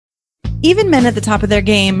Even men at the top of their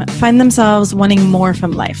game find themselves wanting more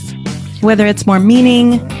from life. Whether it's more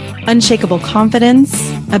meaning, unshakable confidence,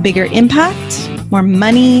 a bigger impact, more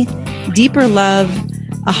money, deeper love,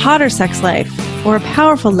 a hotter sex life, or a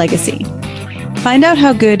powerful legacy. Find out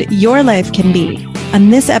how good your life can be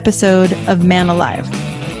on this episode of Man Alive.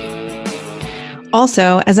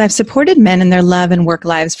 Also, as I've supported men in their love and work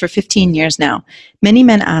lives for 15 years now, many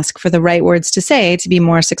men ask for the right words to say to be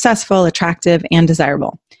more successful, attractive, and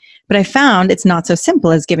desirable. But I found it's not so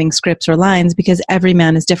simple as giving scripts or lines because every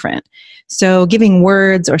man is different. So giving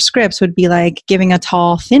words or scripts would be like giving a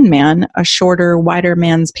tall, thin man a shorter, wider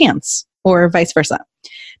man's pants, or vice versa.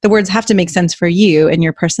 The words have to make sense for you and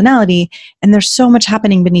your personality, and there's so much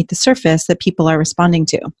happening beneath the surface that people are responding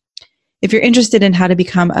to. If you're interested in how to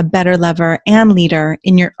become a better lover and leader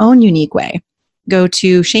in your own unique way, go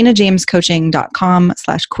to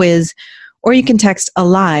shanajamescoaching.com/quiz, or you can text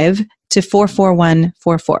ALIVE to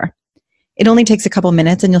 44144. It only takes a couple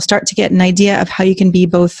minutes and you'll start to get an idea of how you can be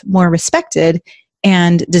both more respected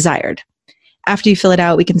and desired. After you fill it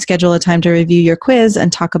out, we can schedule a time to review your quiz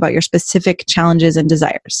and talk about your specific challenges and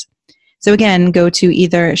desires. So again, go to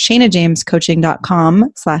either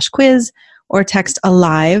shanajamescoaching.com/quiz or text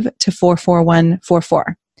ALIVE to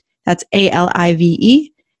 44144. That's ALIVE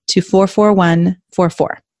to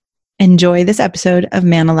 44144. Enjoy this episode of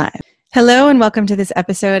Man Alive. Hello and welcome to this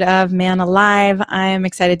episode of Man Alive. I'm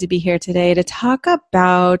excited to be here today to talk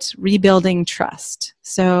about rebuilding trust.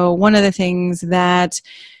 So one of the things that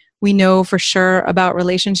we know for sure about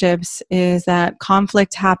relationships is that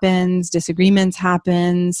conflict happens, disagreements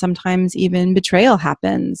happen, sometimes even betrayal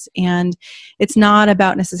happens. And it's not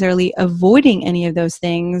about necessarily avoiding any of those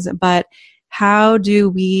things, but how do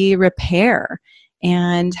we repair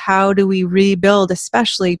and how do we rebuild,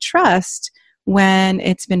 especially trust, when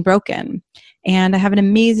it's been broken. And I have an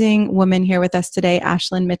amazing woman here with us today,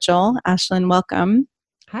 Ashlynn Mitchell. Ashlynn, welcome.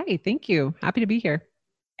 Hi, thank you. Happy to be here.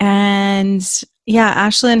 And yeah,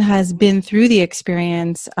 Ashlynn has been through the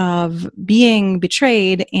experience of being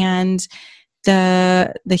betrayed and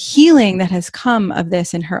the healing that has come of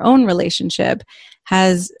this in her own relationship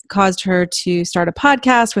has caused her to start a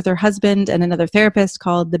podcast with her husband and another therapist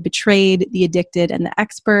called The Betrayed, The Addicted, and The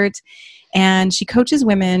Expert. And she coaches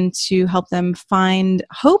women to help them find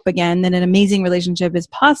hope again that an amazing relationship is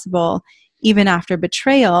possible even after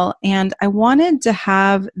betrayal. And I wanted to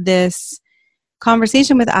have this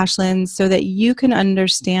conversation with Ashlynn so that you can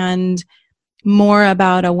understand more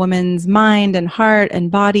about a woman's mind and heart and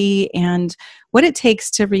body and what it takes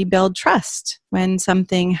to rebuild trust when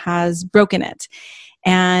something has broken it.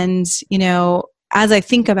 And, you know, as I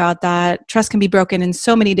think about that, trust can be broken in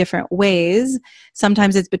so many different ways.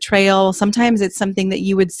 Sometimes it's betrayal. Sometimes it's something that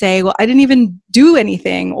you would say, well, I didn't even do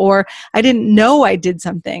anything, or I didn't know I did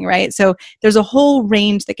something, right? So there's a whole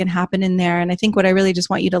range that can happen in there. And I think what I really just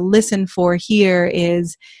want you to listen for here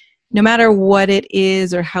is no matter what it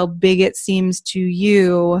is or how big it seems to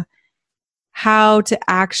you, how to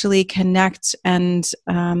actually connect and,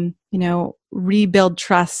 rebuild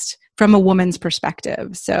trust from a woman's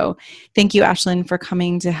perspective. So thank you, Ashlynn, for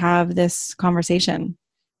coming to have this conversation.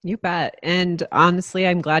 You bet. And honestly,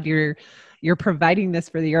 I'm glad you're providing this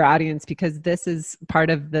for your audience, because this is part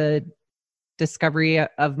of the discovery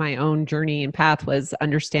of my own journey and path, was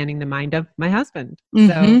understanding the mind of my husband.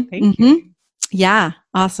 So thank you. Yeah.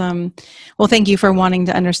 Awesome. Well, thank you for wanting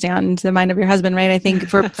to understand the mind of your husband, right? I think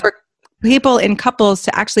for people in couples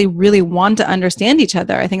to actually really want to understand each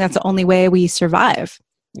other, I think that's the only way we survive.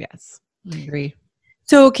 Yes, I agree.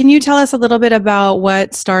 So can you tell us a little bit about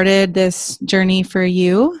what started this journey for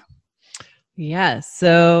you? Yes.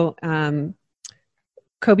 So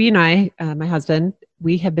Kobe and I, my husband,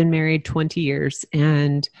 we have been married 20 years.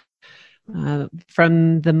 And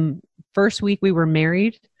from the first week we were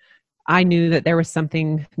married, I knew that there was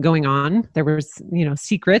something going on. There was,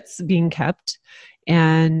 secrets being kept.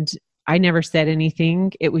 And I never said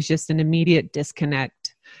anything. It was just an immediate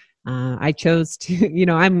disconnect. I chose to,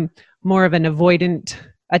 I'm more of an avoidant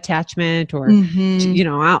attachment, or,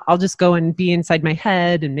 I'll just go and be inside my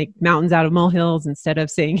head and make mountains out of molehills instead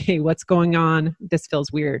of saying, hey, what's going on? This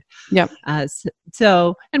feels weird. Yep. And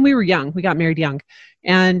we were young, we got married young.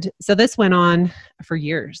 And so this went on for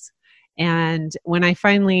years. And when I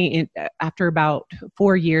finally, after about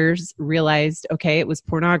 4 years, realized, okay, it was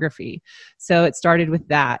pornography. So it started with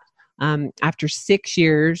that. After 6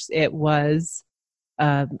 years, it was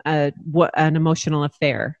an emotional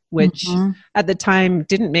affair, which at the time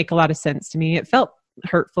didn't make a lot of sense to me. It felt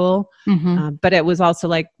hurtful, but it was also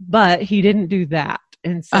like, but he didn't do that.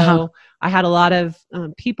 And so I had a lot of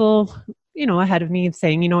people, ahead of me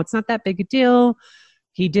saying, it's not that big a deal.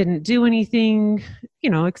 He didn't do anything,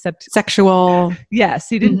 except Sexual. yes,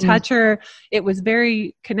 he didn't touch her. It was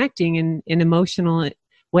very connecting in emotional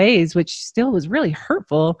ways, which still was really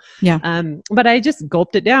hurtful. Yeah. But I just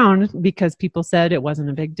gulped it down because people said it wasn't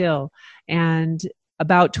a big deal. And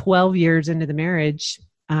about 12 years into the marriage,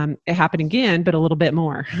 it happened again, but a little bit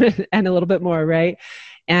more and a little bit more, right?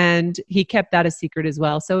 And he kept that a secret as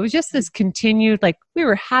well. So it was just this continued, like, we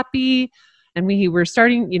were happy and we were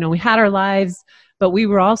starting, we had our lives, but we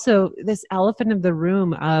were also this elephant in the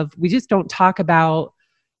room of, we just don't talk about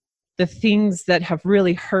the things that have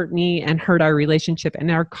really hurt me and hurt our relationship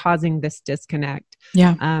and are causing this disconnect.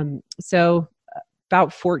 Yeah. So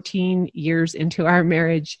about 14 years into our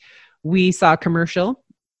marriage, we saw a commercial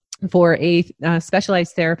for a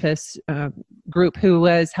specialized therapist group who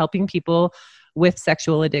was helping people with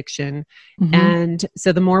sexual addiction. And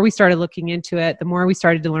so the more we started looking into it, the more we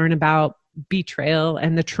started to learn about betrayal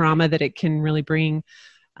and the trauma that it can really bring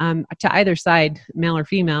to either side, male or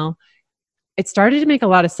female. It started to make a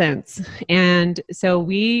lot of sense. And so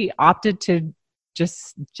we opted to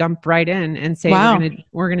just jump right in and say,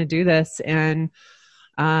 we're going to do this. And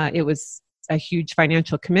it was a huge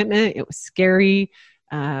financial commitment. It was scary.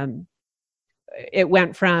 It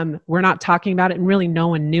went from, we're not talking about it, and really no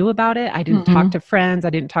one knew about it. I didn't talk to friends. I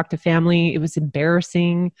didn't talk to family. It was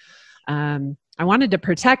embarrassing. I wanted to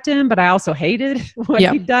protect him, but I also hated what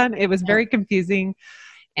he'd done. It was very confusing.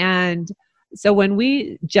 And so when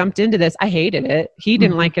we jumped into this, I hated it. He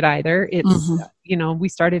didn't like it either. It's, we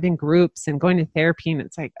started in groups and going to therapy, and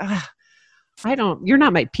it's like, you're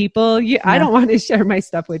not my people. I don't want to share my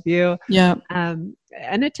stuff with you. Yeah.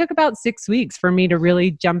 And it took about 6 weeks for me to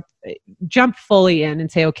really jump fully in and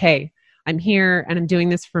say, okay, I'm here and I'm doing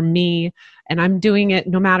this for me, and I'm doing it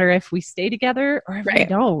no matter if we stay together or if we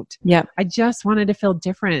don't. Yeah. I just wanted to feel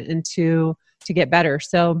different and to get better.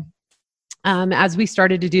 So as we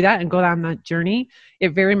started to do that and go down that journey, it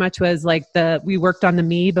very much was like we worked on the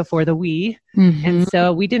me before the we. And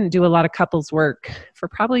so we didn't do a lot of couples work for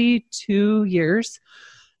probably 2 years.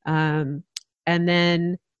 And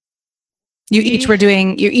then you each were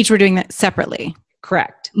doing that separately.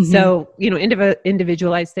 Correct. So,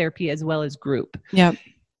 individualized therapy as well as group. Yep.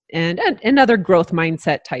 And other growth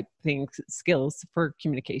mindset type things, skills for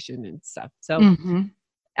communication and stuff. So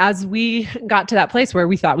as we got to that place where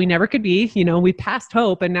we thought we never could be, we passed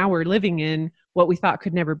hope and now we're living in what we thought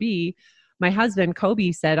could never be. My husband,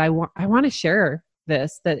 Kobe, said, I want to share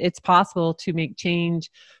this, that it's possible to make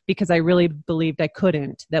change, because I really believed I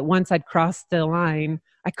couldn't, that once I'd crossed the line,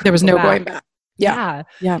 there was no going back. Yeah.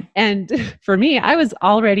 And for me, I was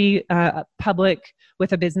already public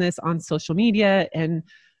with a business on social media, and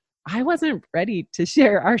I wasn't ready to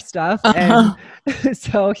share our stuff. And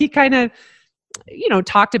so he kind of,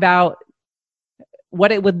 talked about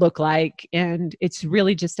what it would look like. And it's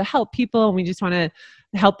really just to help people. And we just want to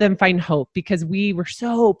help them find hope, because we were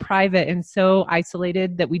so private and so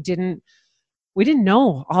isolated that we didn't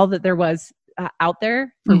know all that there was out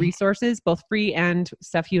there for resources, both free and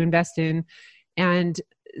stuff you invest in. And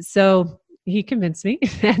so he convinced me,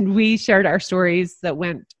 and we shared our stories that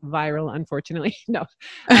went viral, unfortunately. No.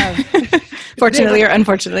 Fortunately or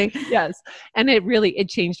unfortunately. Yes. And it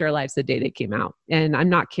changed our lives the day they came out. And I'm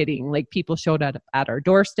not kidding. Like, people showed up at our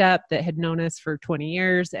doorstep that had known us for 20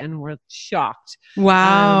 years and were shocked.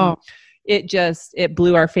 Wow. It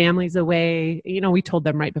blew our families away. We told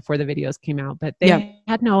them right before the videos came out, but they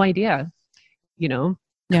had no idea,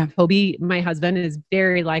 Yeah. Kobe, my husband, is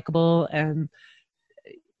very likable and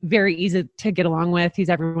very easy to get along with. He's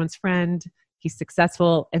everyone's friend. He's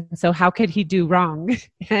successful. And so how could he do wrong?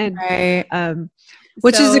 And,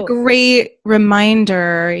 which is a great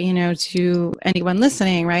reminder, to anyone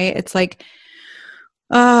listening, right? It's like,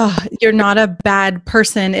 you're not a bad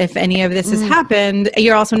person if any of this has happened.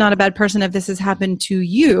 You're also not a bad person if this has happened to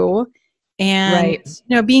you. And,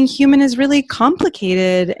 being human is really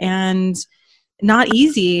complicated and not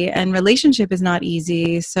easy, and relationship is not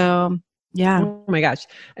easy. So, yeah. Oh my gosh.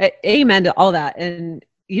 Amen to all that. And,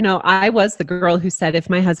 I was the girl who said, if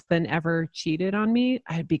my husband ever cheated on me,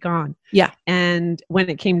 I'd be gone. Yeah. And when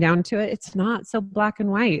it came down to it, it's not so black and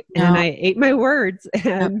white. No. And I ate my words.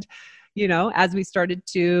 And, as we started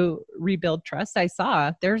to rebuild trust, I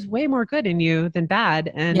saw there's way more good in you than bad.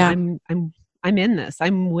 And I'm in this.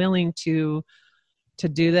 I'm willing to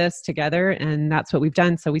do this together. And that's what we've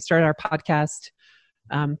done. So we started our podcast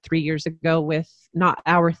 3 years ago with not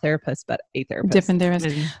our therapist, but a therapist. Different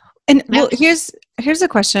therapist. And well, here's a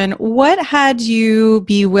question. What had you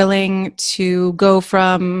be willing to go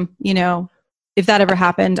from, if that ever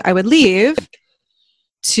happened, I would leave,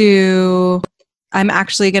 to I'm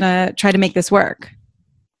actually going to try to make this work?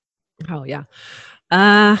 Oh, yeah.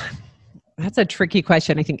 That's a tricky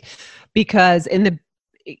question, I think, because in the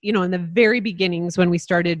very beginnings when we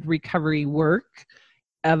started recovery work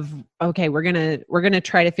of, okay, we're going to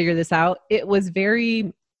try to figure this out. It was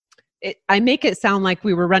I make it sound like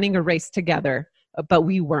we were running a race together, but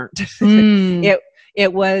we weren't.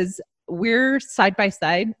 It was, we're side by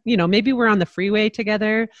side, maybe we're on the freeway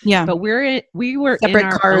together, but we were separate in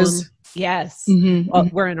our cars. own, yes.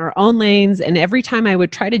 We're in our own lanes. And every time I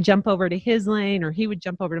would try to jump over to his lane or he would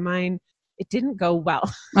jump over to mine, it didn't go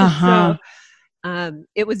well. So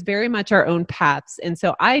it was very much our own paths. And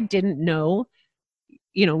so I didn't know,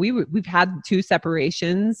 we've had 2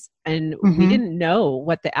 separations and we didn't know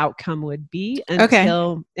what the outcome would be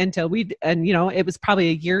until it was probably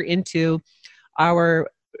a year into our,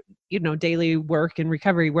 daily work and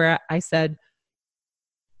recovery where I said,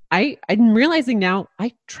 I'm realizing now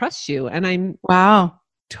I trust you. And I'm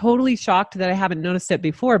totally shocked that I haven't noticed it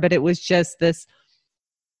before, but it was just this,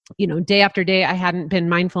 day after day, I hadn't been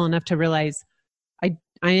mindful enough to realize I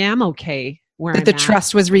am okay where that the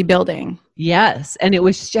trust was rebuilding. Yes. And it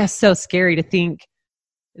was just so scary to think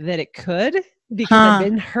that it could, because I've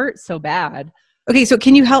been hurt so bad. Okay. So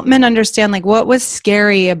can you help men understand, like, what was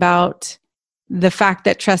scary about the fact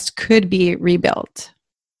that trust could be rebuilt?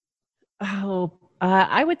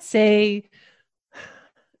 I would say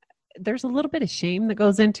there's a little bit of shame that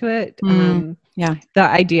goes into it. The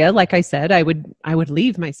idea, like I said, I would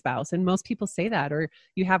leave my spouse, and most people say that, or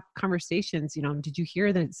you have conversations, did you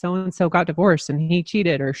hear that so-and-so got divorced and he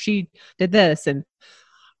cheated or she did this? And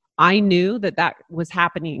I knew that was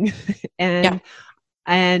happening.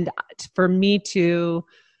 and for me to,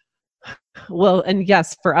 and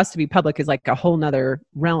yes, for us to be public is like a whole nother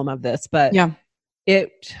realm of this, but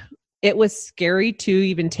it was scary to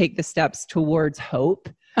even take the steps towards hope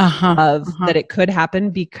that it could happen,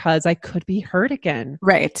 because I could be hurt again.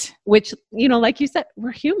 Right. Which, like you said,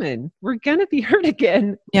 we're human. We're going to be hurt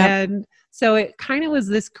again. Yep. And so it kind of was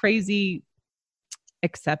this crazy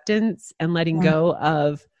acceptance and letting go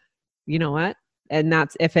of, you know what? And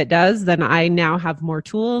that's, if it does, then I now have more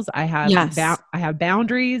tools. I have I have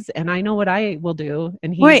boundaries, and I know what I will do.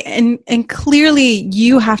 And right. And clearly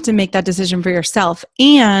you have to make that decision for yourself.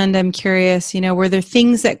 And I'm curious, were there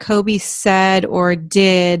things that Kobe said or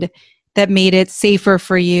did that made it safer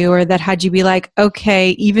for you, or that had you be like, okay,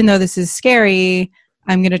 even though this is scary,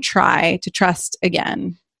 I'm going to try to trust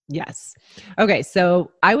again? Yes. Okay.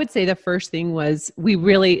 So I would say the first thing was we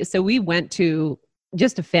went to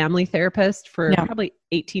just a family therapist for probably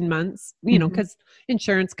 18 months, because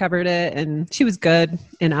insurance covered it and she was good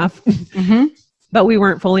enough, but we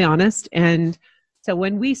weren't fully honest. And so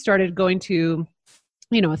when we started going to,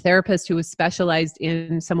 a therapist who was specialized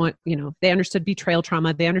in somewhat, they understood betrayal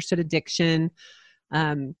trauma, they understood addiction,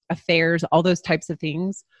 affairs, all those types of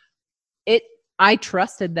things. I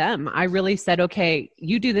trusted them. I really said, okay,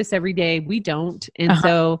 you do this every day. We don't. And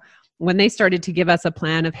so when they started to give us a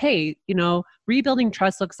plan of, hey, rebuilding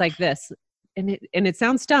trust looks like this. And it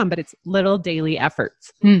sounds dumb, but it's little daily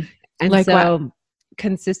efforts. And like so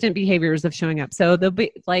consistent behaviors of showing up. So they'll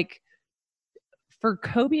be like, for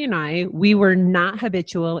Kobe and I, we were not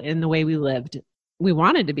habitual in the way we lived. We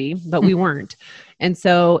wanted to be, but we weren't. And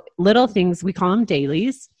so little things, we call them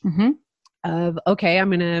dailies of, okay, I'm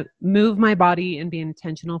going to move my body and be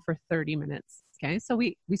intentional for 30 minutes. Okay. So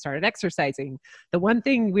we started exercising. The one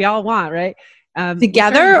thing we all want, right?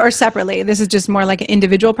 Together or separately? This is just more like an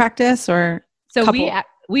individual practice, or so couple?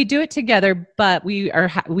 We do it together, but we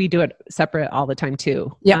do it separate all the time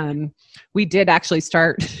too. Yeah. We did actually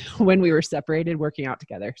start when we were separated working out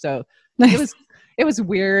together. So nice. It was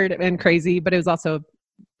weird and crazy, but it was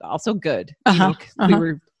also good. We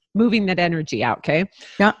were moving that energy out. Okay.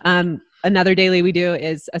 Yeah. Another daily we do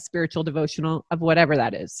is a spiritual devotional of whatever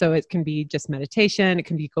that is. So it can be just meditation. It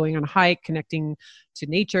can be going on a hike, connecting to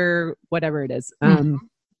nature, whatever it is.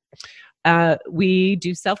 We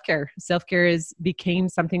do self-care. Self-care became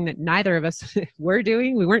something that neither of us were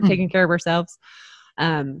doing. We weren't taking care of ourselves.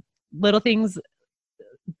 Little things,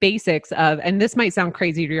 basics of, and this might sound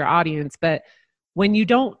crazy to your audience, but when you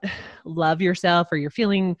don't love yourself or you're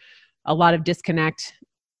feeling a lot of disconnect,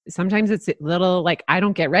 sometimes it's a little like, I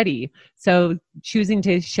don't get ready. So choosing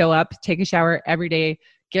to show up, take a shower every day,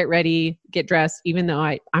 get ready, get dressed, even though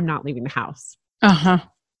I'm not leaving the house.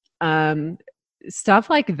 Stuff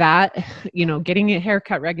like that, getting a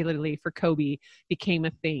haircut regularly for Kobe became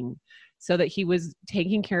a thing, so that he was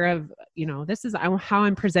taking care of, this is how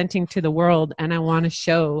I'm presenting to the world. And I want to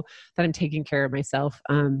show that I'm taking care of myself.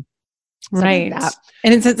 Right. Like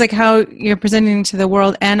and it's like how you're presenting to the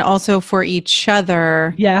world and also for each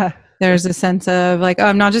other. Yeah. There's a sense of like, oh,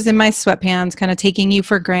 I'm not just in my sweatpants, kind of taking you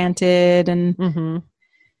for granted. And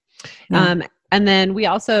and then we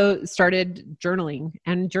also started journaling,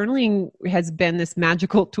 and journaling has been this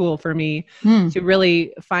magical tool for me to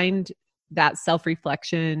really find that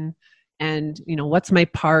self-reflection and, what's my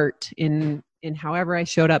part in however I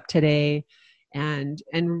showed up today, and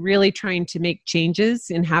really trying to make changes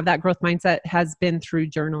and have that growth mindset has been through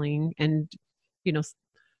journaling and,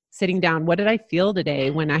 sitting down. What did I feel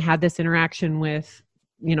today when I had this interaction with,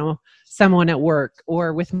 someone at work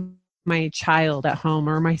or with my child at home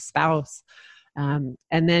or my spouse? And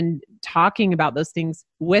then talking about those things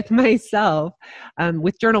with myself,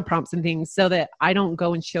 with journal prompts and things, so that I don't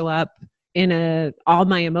go and show up in all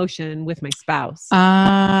my emotion with my spouse.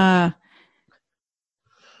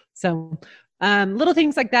 So little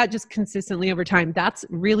things like that, just consistently over time. That's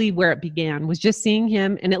really where it began, was just seeing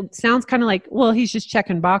him. And it sounds kind of like, well, he's just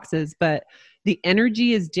checking boxes, but the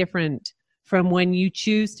energy is different from when you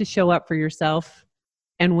choose to show up for yourself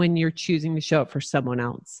and when you're choosing to show up for someone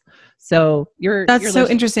else. So that's so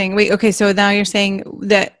interesting. Wait, okay. So now you're saying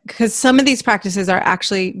that because some of these practices are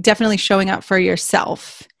actually definitely showing up for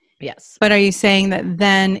yourself. Yes. But are you saying that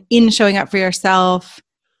then in showing up for yourself,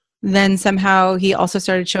 then somehow he also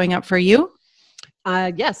started showing up for you?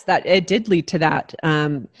 Yes, that it did lead to that.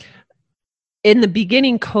 In the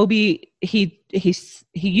beginning, Kobe, he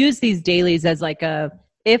used these dailies as like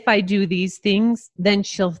if I do these things, then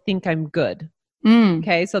she'll think I'm good.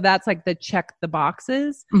 Okay. So that's like the check the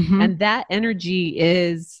boxes. And that energy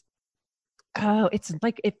is, it's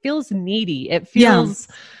like, it feels needy. It feels,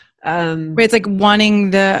 it's like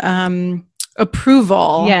wanting the,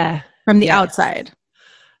 approval from the outside.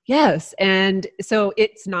 Yes. And so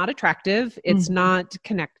it's not attractive. It's not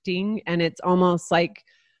connecting. And it's almost like,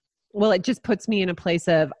 well, it just puts me in a place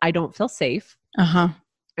of, I don't feel safe.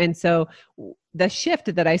 And so the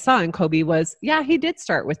shift that I saw in Kobe was, he did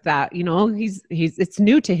start with that. It's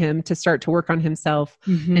new to him to start to work on himself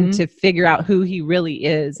and to figure out who he really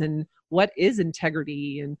is and what is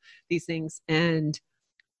integrity and these things. And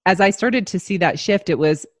as I started to see that shift, it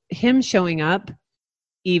was him showing up,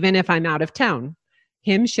 even if I'm out of town,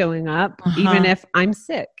 him showing up, even if I'm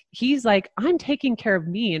sick. He's like, I'm taking care of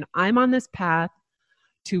me, and I'm on this path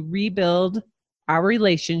to rebuild our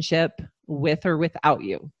relationship with or without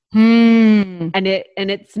you. And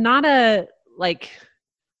it's not a like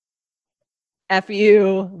F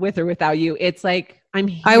you with or without you. It's like, I'm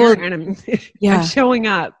here and I'm showing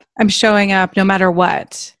up. I'm showing up no matter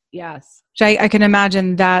what. Yes. I can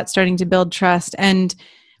imagine that starting to build trust. And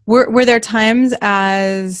were there times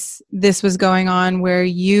as this was going on where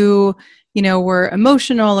you were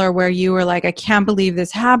emotional, or where you were like, I can't believe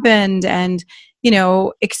this happened, and,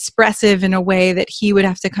 expressive in a way that he would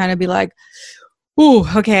have to kind of be like, ooh,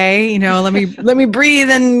 okay, let me breathe.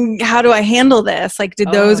 And how do I handle this? Like,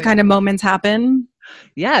 did those kind of moments happen?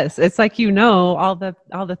 Yes. It's like, all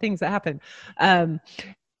the things that happen.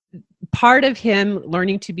 Part of him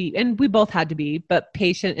learning to be, and we both had to be, but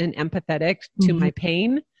patient and empathetic to my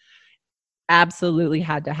pain absolutely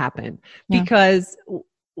had to happen. Because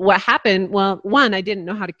what happened, well, one, I didn't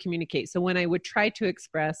know how to communicate. So when I would try to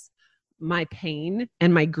express my pain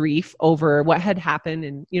and my grief over what had happened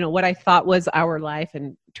and, what I thought was our life,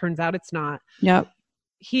 and turns out it's not.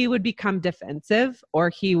 He would become defensive, or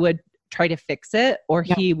he would try to fix it, or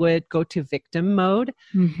he would go to victim mode,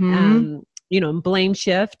 blame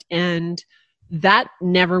shift. And that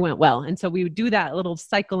never went well. And so we would do that little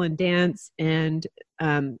cycle and dance. And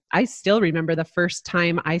I still remember the first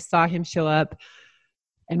time I saw him show up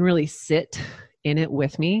and really sit in it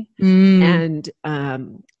with me. And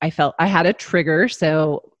I felt I had a trigger.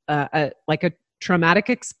 So like a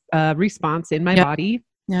traumatic response in my body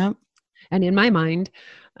and in my mind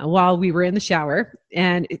while we were in the shower,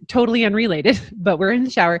 and totally unrelated, but we're in the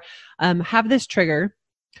shower, have this trigger.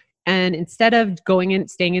 And instead of going and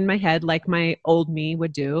staying in my head like my old me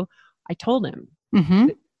would do, I told him,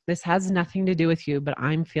 this has nothing to do with you, but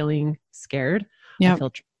I'm feeling scared. I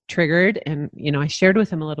feel triggered. And, I shared with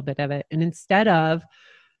him a little bit of it. And instead of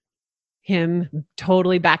him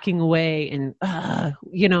totally backing away and,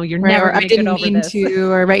 you're never going to get over this.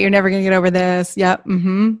 You're never going to get over this.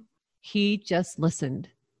 He just listened.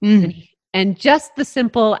 And just the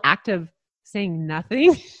simple act of saying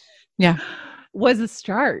nothing was a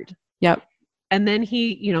start. And then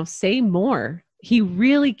he, say more. He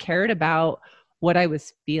really cared about what I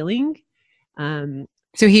was feeling.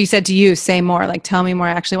 So he said to you, say more, like, tell me more.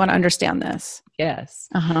 I actually want to understand this. Yes.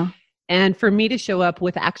 And for me to show up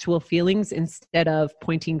with actual feelings instead of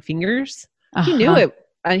pointing fingers, he knew it.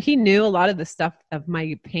 He knew a lot of the stuff of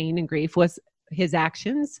my pain and grief was his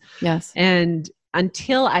actions. Yes. And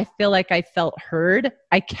until I feel like I felt heard,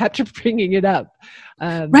 I kept bringing it up.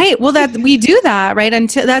 Right. Well, that we do that, right?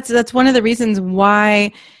 Until that's one of the reasons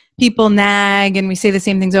why people nag and we say the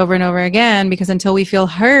same things over and over again, because until we feel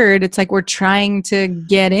heard, it's like we're trying to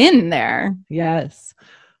get in there. Yes.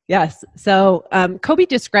 Yes. So Kobe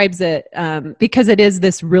describes it because it is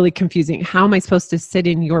this really confusing. How am I supposed to sit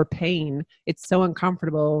in your pain? It's so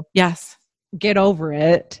uncomfortable. Yes. Get over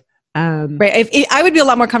it. Right. I would be a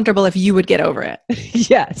lot more comfortable if you would get over it.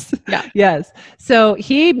 Yes. Yeah. Yes. So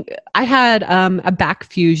I had a back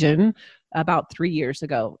fusion about 3 years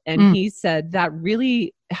ago, and he said that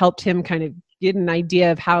really helped him kind of get an idea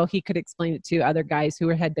of how he could explain it to other guys who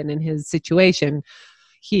had been in his situation.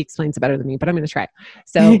 He explains it better than me, but I'm going to try.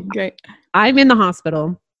 So Great. I'm in the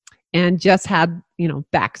hospital and just had,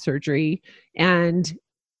 back surgery, and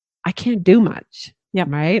I can't do much. Yeah.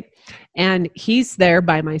 Right. And he's there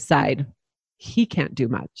by my side. He can't do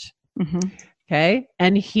much. Mm-hmm. Okay.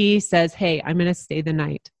 And he says, hey, I'm going to stay the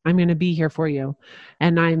night. I'm going to be here for you.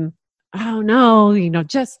 And I'm, oh no,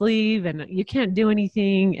 just leave and you can't do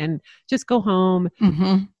anything and just go home.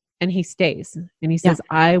 Mm-hmm. And he stays and he says,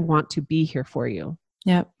 I want to be here for you.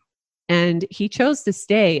 Yep. And he chose to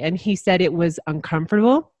stay. And he said it was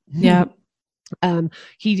uncomfortable. Yep.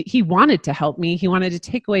 He wanted to help me. He wanted to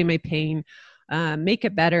take away my pain. Make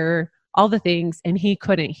it better, all the things. And he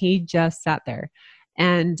couldn't. He just sat there.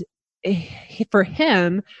 And for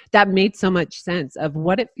him, that made so much sense of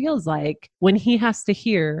what it feels like when he has to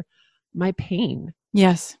hear my pain.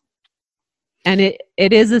 Yes. And it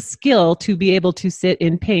is a skill to be able to sit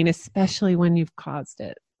in pain, especially when you've caused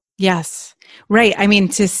it. Yes. Right. I mean,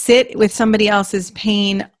 to sit with somebody else's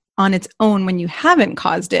pain on its own when you haven't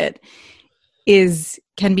caused it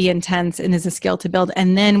can be intense and is a skill to build.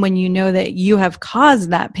 And then when you know that you have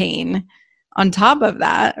caused that pain on top of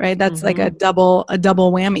that, right? That's like a double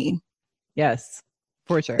whammy. Yes,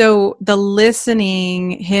 for sure. So the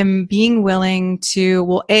listening, him being willing to,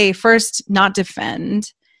 well, first not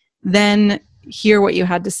defend, then hear what you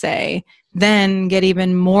had to say, then get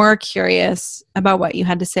even more curious about what you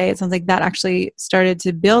had to say. It sounds like that actually started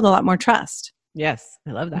to build a lot more trust. Yes.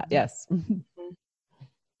 I love that. Yes.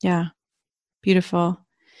 Yeah. Beautiful.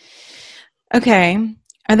 Okay.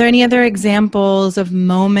 Are there any other examples of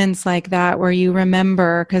moments like that where you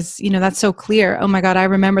remember, because, that's so clear. Oh my God, I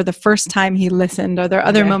remember the first time he listened. Are there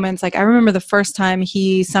other moments like I remember the first time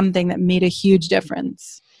something that made a huge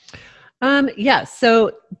difference? Yeah.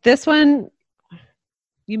 So this one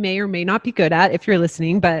you may or may not be good at if you're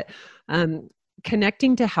listening, but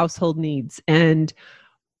connecting to household needs. And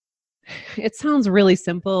it sounds really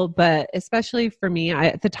simple, but especially for me,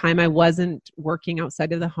 at the time I wasn't working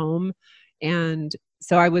outside of the home. And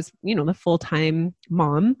so I was, the full-time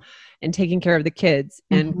mom and taking care of the kids.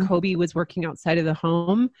 And Kobe was working outside of the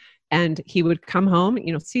home, and he would come home,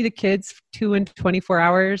 see the kids 2 and 24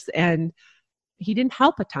 hours, and he didn't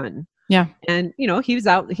help a ton. Yeah. And, he was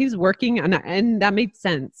out, he was working, and that made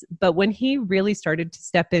sense. But when he really started to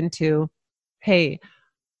step into, hey,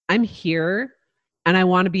 I'm here and I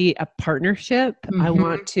want to be a partnership. I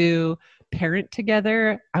want to parent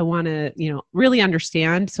together. I want to, really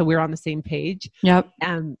understand. So we're on the same page. Yep.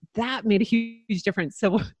 And that made a huge difference.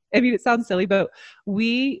 So, it sounds silly, but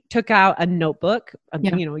we took out a notebook, a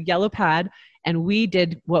yellow pad, and we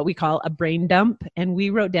did what we call a brain dump. And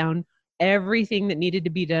we wrote down everything that needed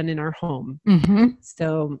to be done in our home.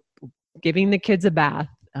 So giving the kids a bath,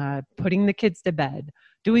 putting the kids to bed,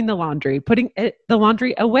 doing the laundry, putting the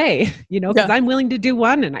laundry away, because I'm willing to do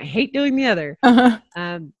one and I hate doing the other.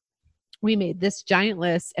 We made this giant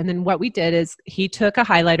list. And then what we did is he took a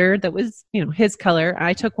highlighter that was, his color.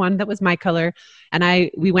 I took one that was my color,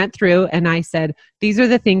 and we went through and I said, these are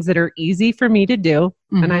the things that are easy for me to do.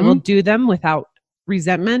 And I will do them without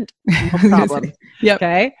resentment, no problem.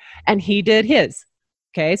 Okay. And he did his.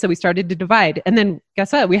 Okay. So we started to divide. And then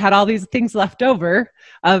guess what? We had all these things left over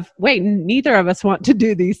of, wait, neither of us want to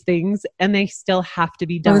do these things, and they still have to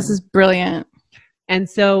be done. Oh, this is brilliant. And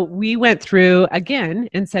so we went through again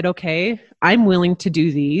and said, okay, I'm willing to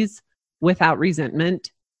do these without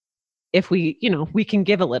resentment. If we can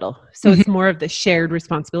give a little. So it's more of the shared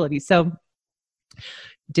responsibility. So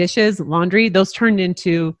dishes, laundry, those turned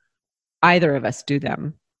into either of us do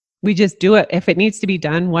them. We just do it. If it needs to be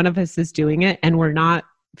done, one of us is doing it, and we're not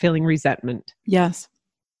feeling resentment. Yes.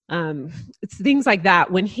 It's things like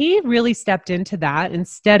that. When he really stepped into that,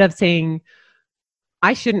 instead of saying,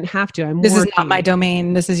 I shouldn't have to, This is not my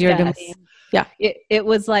domain. This is your domain. Yeah. It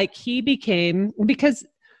was like he became, because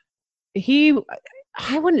he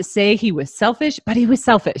I wouldn't say he was selfish, but he was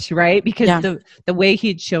selfish, right? Because Yeah. the way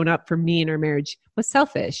he'd shown up for me in our marriage was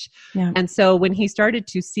selfish. Yeah. And so when he started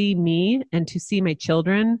to see me and to see my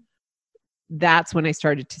children, that's when I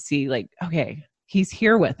started to see like, okay, he's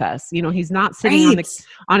here with us. You know, he's not sitting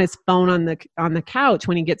on his phone on the couch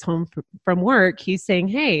when he gets home from work. He's saying,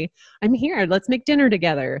 "Hey, I'm here. Let's make dinner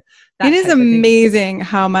together." It is amazing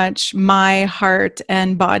how much my heart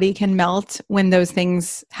and body can melt when those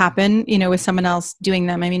things happen, you know, with someone else doing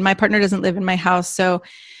them. I mean, my partner doesn't live in my house, so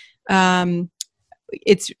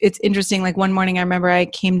it's interesting. Like one morning I remember I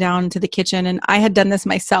came down to the kitchen and I had done this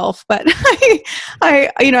myself, but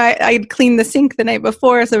I'd cleaned the sink the night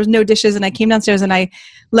before, so there was no dishes, and I came downstairs and I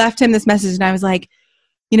left him this message, and I was like,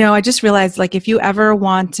 you know, I just realized, like, if you ever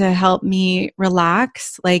want to help me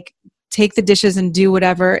relax, like, take the dishes and do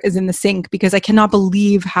whatever is in the sink, because I cannot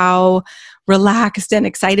believe how relaxed and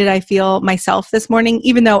excited I feel myself this morning,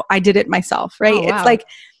 even though I did it myself, right? Oh, wow. It's like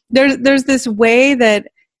there's this way that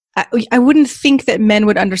I wouldn't think that men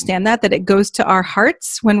would understand that it goes to our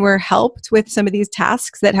hearts when we're helped with some of these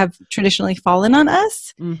tasks that have traditionally fallen on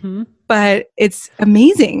us. Mm-hmm. But it's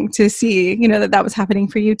amazing to see, you know, that was happening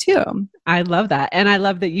for you too. I love that. And I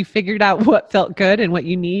love that you figured out what felt good and what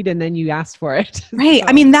you need, and then you asked for it. Right. So.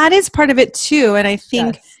 I mean, that is part of it too. And I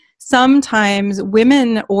think Yes. sometimes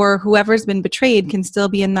women or whoever's been betrayed can still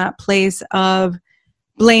be in that place of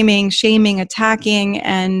blaming, shaming, attacking.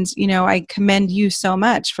 And, you know, I commend you so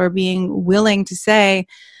much for being willing to say,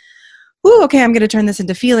 ooh, okay, I'm going to turn this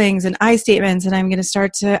into feelings and I statements, and I'm going to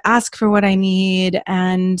start to ask for what I need.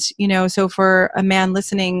 And, you know, so for a man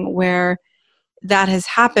listening where that has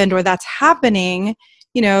happened or that's happening,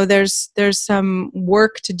 you know, there's some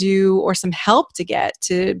work to do or some help to get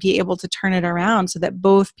to be able to turn it around so that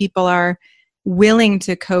both people are willing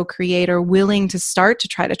to co-create or willing to start to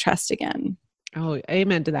try to trust again. Oh,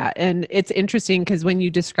 amen to that. And it's interesting because when you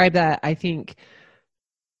describe that, I think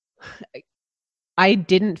I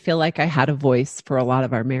didn't feel like I had a voice for a lot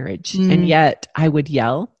of our marriage. And yet I would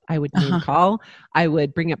yell, I would name call, I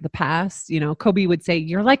would bring up the past. You know, Kobe would say,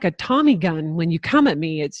 "You're like a Tommy gun when you come at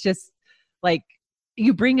me." It's just like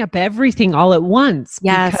you bring up everything all at once.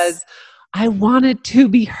 Yes. Because I wanted to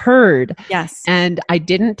be heard. Yes. And I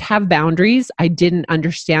didn't have boundaries. I didn't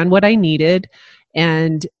understand what I needed.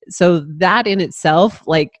 And so that in itself,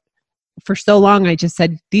 like for so long, I just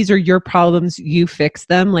said, these are your problems. You fix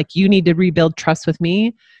them. Like you need to rebuild trust with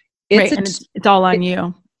me. It's all on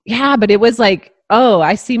you. Yeah. But it was like, oh,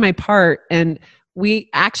 I see my part. And we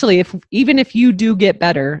actually, even if you do get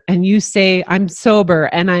better and you say, I'm sober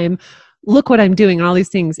and look what I'm doing and all these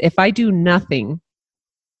things, if I do nothing,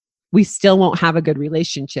 we still won't have a good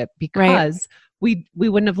relationship because we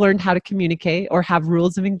wouldn't have learned how to communicate or have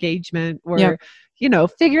rules of engagement or, you know,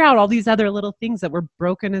 figure out all these other little things that were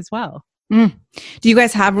broken as well. Do you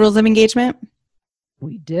guys have rules of engagement?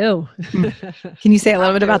 We do. Can you say a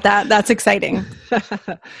little bit about that? That's exciting.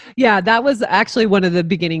 Yeah, that was actually one of the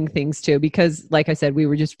beginning things too, because like I said, we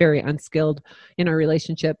were just very unskilled in our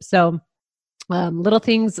relationship. So little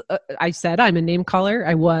things, I said, I'm a name caller.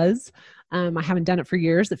 I was. I haven't done it for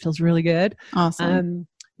years. It feels really good. Awesome.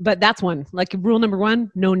 But that's one. Like rule number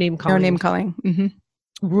 1, no name calling. No name calling.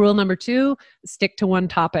 Mm-hmm. Rule number 2, stick to one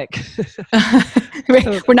topic.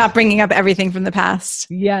 We're not bringing up everything from the past.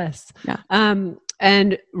 Yes. Yeah.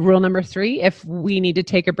 And rule number 3, if we need to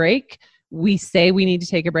take a break, we say we need to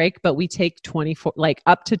take a break, but we take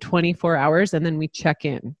up to 24 hours and then we check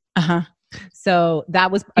in. So that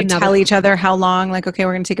was tell each other how long, like, okay,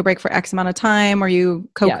 we're going to take a break for X amount of time, or you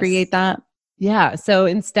co-create that. Yeah. So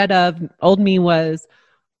instead of old me was,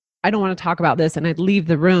 I don't want to talk about this, and I'd leave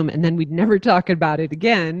the room and then we'd never talk about it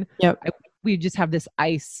again. We'd just have this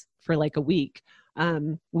ice for like a week.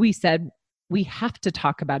 We said we have to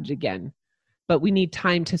talk about it again, but we need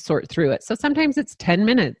time to sort through it. So sometimes it's 10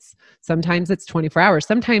 minutes, sometimes it's 24 hours,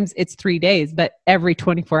 sometimes it's 3 days, but every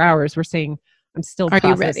 24 hours we're saying, I'm still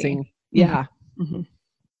processing. You ready? Yeah. Mm-hmm.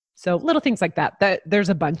 So little things like that there's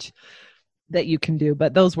a bunch that you can do,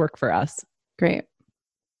 but those work for us. Great.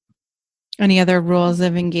 Any other rules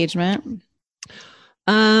of engagement?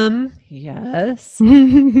 Yes.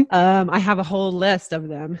 I have a whole list of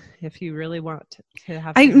them if you really want to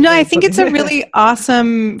have. I think it's a really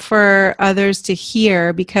awesome for others to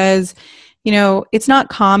hear, because, you know, it's not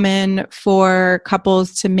common for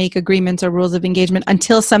couples to make agreements or rules of engagement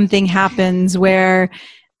until something happens where,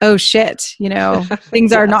 oh shit, you know,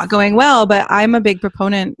 things are not going well. But I'm a big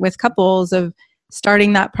proponent with couples of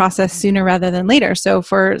starting that process sooner rather than later. So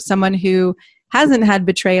for someone who hasn't had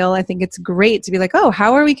betrayal, I think it's great to be like, oh,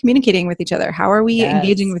 how are we communicating with each other? How are we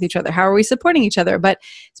engaging with each other? How are we supporting each other? But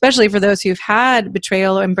especially for those who've had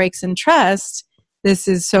betrayal and breaks in trust, this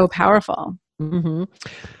is so powerful.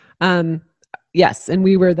 Mm-hmm. Yes. And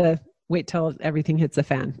we were wait till everything hits the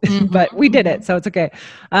fan, but we did it. So it's okay.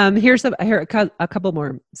 Here's a couple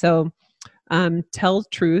more. So, tell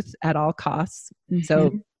truth at all costs.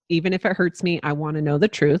 So even if it hurts me, I want to know the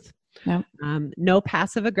truth. Yep. No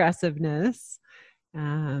passive aggressiveness.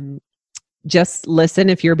 Just listen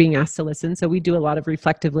if you're being asked to listen. So we do a lot of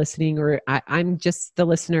reflective listening, or I'm just the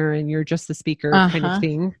listener and you're just the speaker kind of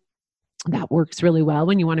thing. That works really well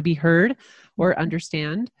when you want to be heard or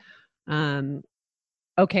understand.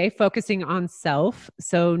 Okay. Focusing on self.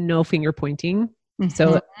 So no finger pointing.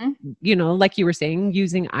 So, like you were saying,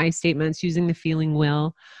 using I statements, using the feeling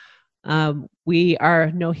will. We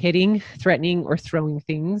are no hitting, threatening, or throwing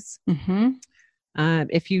things.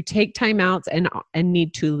 If you take time out and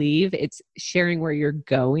need to leave, it's sharing where you're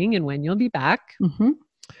going and when you'll be back.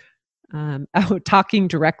 Talking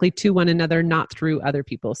directly to one another, not through other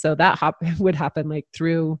people. So that would happen like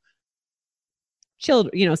through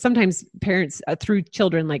children, sometimes parents through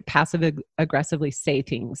children, like passive aggressively say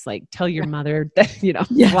things like, tell your mother that,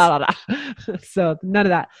 Yes. blah, blah, blah. So none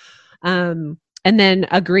of that. And then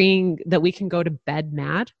agreeing that we can go to bed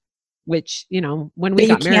mad, which, when we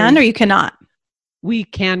got married. You can or you cannot? We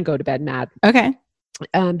can go to bed mad. Okay.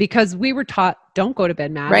 Because we were taught, don't go to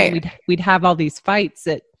bed mad. Right. And we'd have all these fights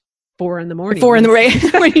at 4 a.m.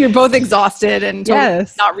 when you're both exhausted and totally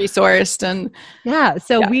not resourced. And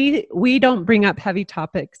So we don't bring up heavy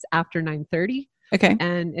topics after 9:30. Okay.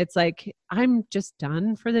 And it's like, I'm just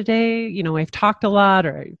done for the day. I've talked a lot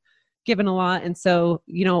or I've given a lot. And so,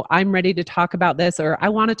 I'm ready to talk about this, or I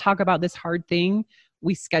want to talk about this hard thing.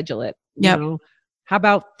 We schedule it. How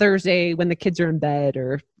about Thursday when the kids are in bed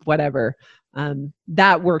or whatever?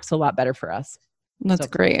 That works a lot better for us. That's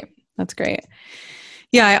great. That's great.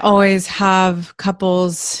 Yeah, I always have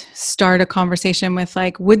couples start a conversation with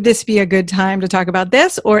like, would this be a good time to talk about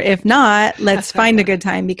this? Or if not, let's find a good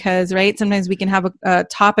time, because, right, sometimes we can have a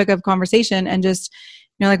topic of conversation and just,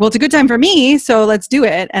 like, well, it's a good time for me, so let's do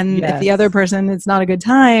it. And if the other person, it's not a good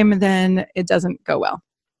time, then it doesn't go well.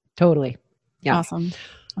 Totally. Yeah. Awesome.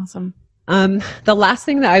 The last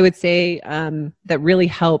thing that I would say that really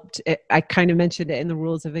helped, I kind of mentioned it in the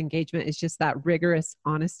rules of engagement, is just that rigorous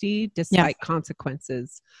honesty despite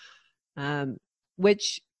consequences,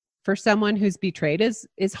 which for someone who's betrayed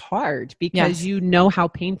is hard, because you know how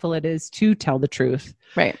painful it is to tell the truth.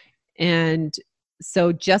 Right. And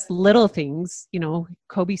so just little things,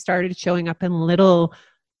 Kobe started showing up in little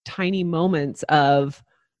tiny moments of,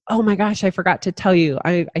 oh my gosh, I forgot to tell you,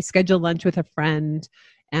 I scheduled lunch with a friend.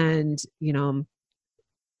 And, hey,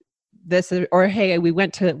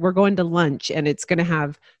 we're going to lunch and it's going to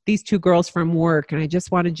have these 2 girls from work. And I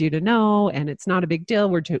just wanted you to know, and it's not a big deal.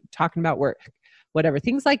 We're talking about work, whatever,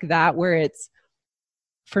 things like that, where it's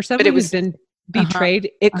for someone who's been betrayed,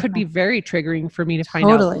 it could be very triggering for me to find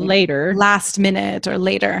out later, last minute or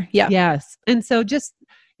later. Yeah. Yes. And so just,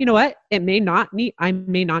 what, I may not need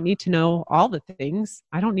to know all the things.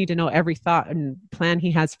 I don't need to know every thought and plan he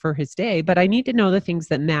has for his day, but I need to know the things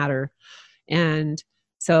that matter. And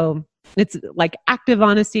so it's like active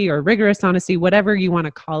honesty or rigorous honesty, whatever you want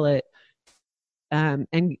to call it. And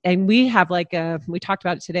we have we talked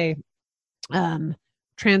about it today,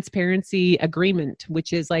 transparency agreement,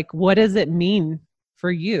 which is like, what does it mean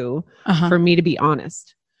for you for me to be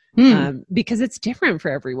honest? Because it's different for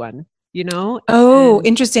everyone.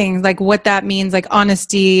 Interesting. Like what that means, like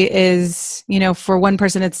honesty is, for one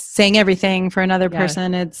person, it's saying everything. For another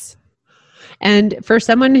person, it's. And for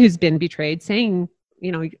someone who's been betrayed, saying,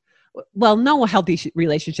 no healthy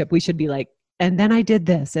relationship, we should be like, and then I did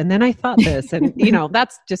this, and then I thought this, and,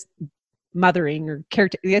 that's just mothering or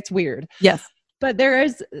caretaking. It's weird. Yes. But there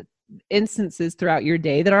is instances throughout your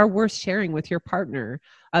day that are worth sharing with your partner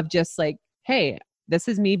of just like, hey, this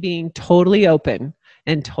is me being totally open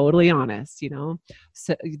and totally honest,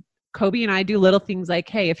 So Kobe and I do little things like,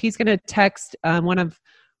 hey, if he's going to text one of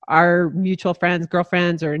our mutual friends,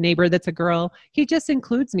 girlfriends, or a neighbor that's a girl, he just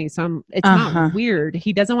includes me. So it's not weird.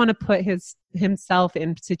 He doesn't want to put himself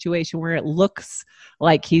in a situation where it looks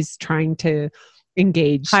like he's trying to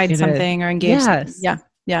hide something or engage. Yes.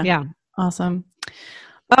 Yeah. Awesome.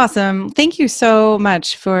 Thank you so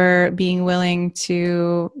much for being willing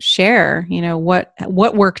to share,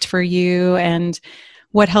 what worked for you and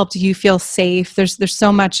what helped you feel safe. There's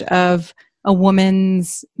so much of a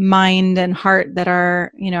woman's mind and heart that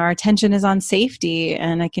our attention is on safety.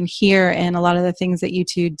 And I can hear in a lot of the things that you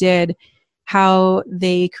two did, how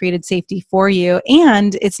they created safety for you.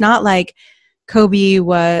 And it's not like Kobe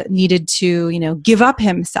needed to, give up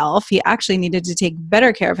himself. He actually needed to take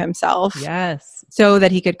better care of himself. Yes. So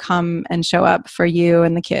that he could come and show up for you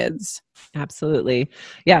and the kids. Absolutely.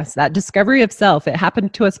 Yes, that discovery of self, it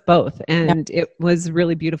happened to us both. And it was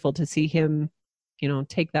really beautiful to see him,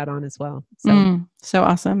 take that on as well. So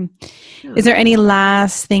awesome. Yeah. Is there any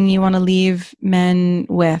last thing you want to leave men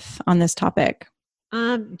with on this topic?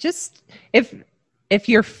 Just if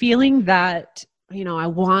you're feeling that, I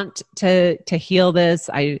want to heal this,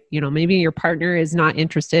 maybe your partner is not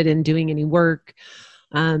interested in doing any work.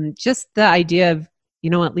 Just the idea of,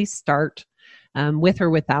 at least start with or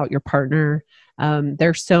without your partner.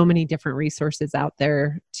 There's so many different resources out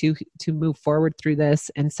there to move forward through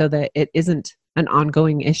this, and so that it isn't an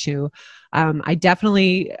ongoing issue.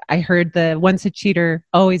 I heard the once a cheater,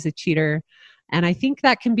 always a cheater, and I think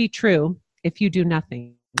that can be true if you do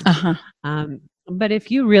nothing. But if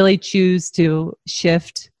you really choose to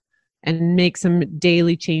shift and make some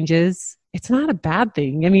daily changes, it's not a bad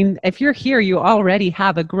thing. I mean, if you're here, you already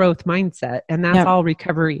have a growth mindset, and that's all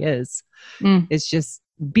recovery is. It's just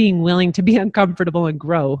being willing to be uncomfortable and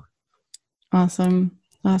grow. Awesome.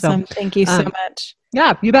 So, thank you so much.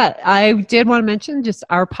 Yeah, you bet. I did want to mention just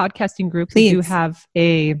our podcasting group. Please. We do have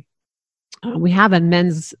we have a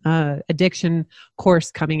men's addiction course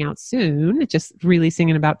coming out soon, just releasing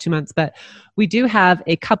in about 2 months. But we do have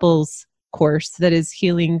a couples course that is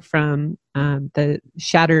healing from the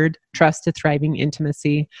shattered trust to thriving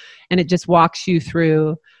intimacy. And it just walks you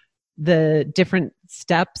through the different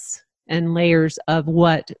steps and layers of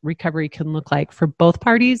what recovery can look like for both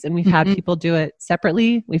parties. And we've had people do it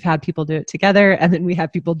separately. We've had people do it together. And then we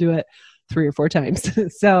have people do it 3 or 4 times.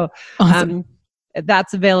 So awesome.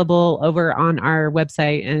 That's available over on our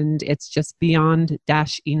website, and it's just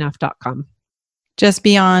beyond-enough.com. Just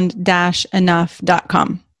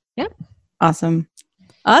beyond-enough.com. Yep. Awesome.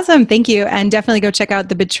 Thank you. And definitely go check out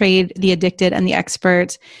The Betrayed, The Addicted, and The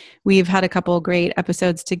Expert. We've had a couple great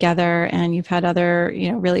episodes together, and you've had other,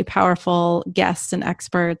 really powerful guests and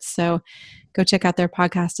experts. So go check out their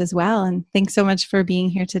podcast as well. And thanks so much for being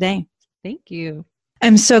here today. Thank you.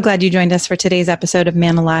 I'm so glad you joined us for today's episode of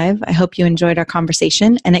Man Alive. I hope you enjoyed our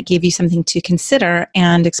conversation and it gave you something to consider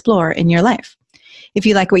and explore in your life. If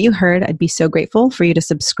you like what you heard, I'd be so grateful for you to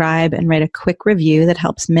subscribe and write a quick review that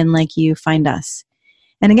helps men like you find us.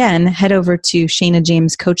 And again, head over to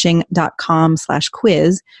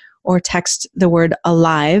ShaynaJamesCoaching.com/quiz or text the word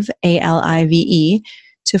ALIVE, ALIVE,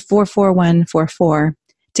 to 44144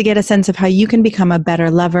 to get a sense of how you can become a better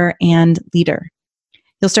lover and leader.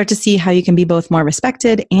 You'll start to see how you can be both more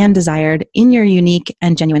respected and desired in your unique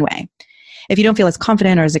and genuine way. If you don't feel as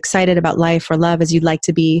confident or as excited about life or love as you'd like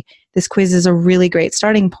to be, this quiz is a really great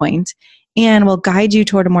starting point and will guide you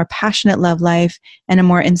toward a more passionate love life and a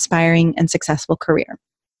more inspiring and successful career.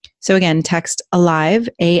 So again, text ALIVE,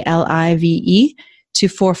 ALIVE, to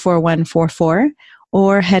 44144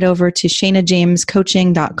 or head over to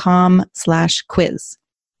ShaynaJamesCoaching.com/quiz.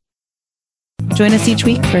 Join us each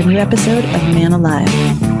week for a new episode of Man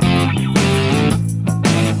Alive.